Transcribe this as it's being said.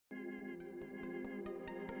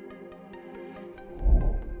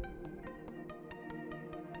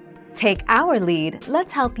Take our lead,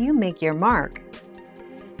 let's help you make your mark.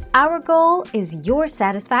 Our goal is your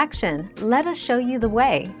satisfaction. Let us show you the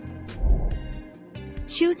way.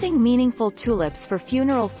 Choosing meaningful tulips for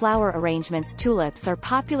funeral flower arrangements. Tulips are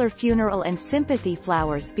popular funeral and sympathy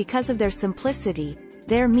flowers because of their simplicity,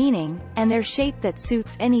 their meaning, and their shape that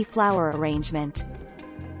suits any flower arrangement.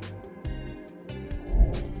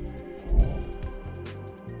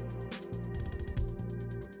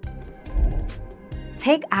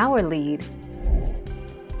 Take our lead.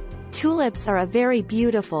 Tulips are a very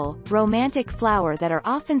beautiful, romantic flower that are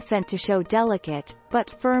often sent to show delicate, but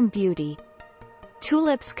firm beauty.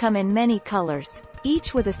 Tulips come in many colors,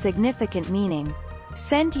 each with a significant meaning.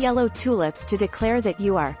 Send yellow tulips to declare that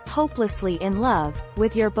you are hopelessly in love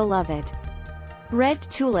with your beloved. Red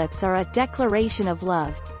tulips are a declaration of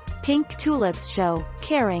love. Pink tulips show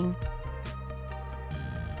caring.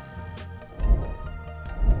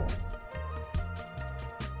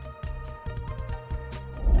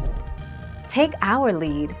 Take our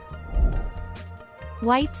lead.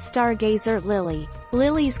 White stargazer lily.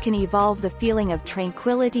 Lilies can evolve the feeling of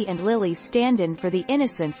tranquility, and lilies stand in for the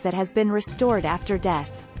innocence that has been restored after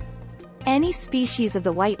death. Any species of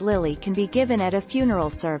the white lily can be given at a funeral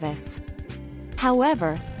service.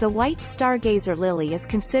 However, the white stargazer lily is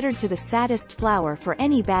considered to the saddest flower for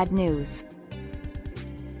any bad news.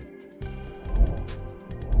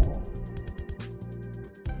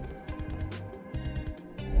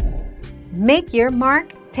 Make your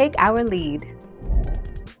mark, take our lead.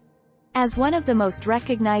 As one of the most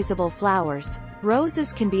recognizable flowers,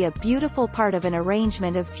 roses can be a beautiful part of an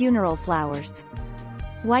arrangement of funeral flowers.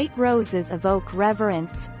 White roses evoke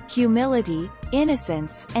reverence, humility,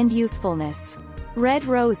 innocence, and youthfulness. Red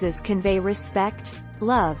roses convey respect,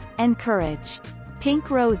 love, and courage. Pink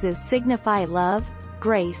roses signify love,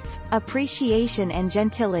 grace, appreciation, and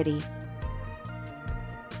gentility.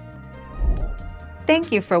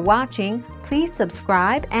 Thank you for watching. Please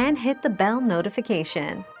subscribe and hit the bell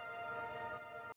notification.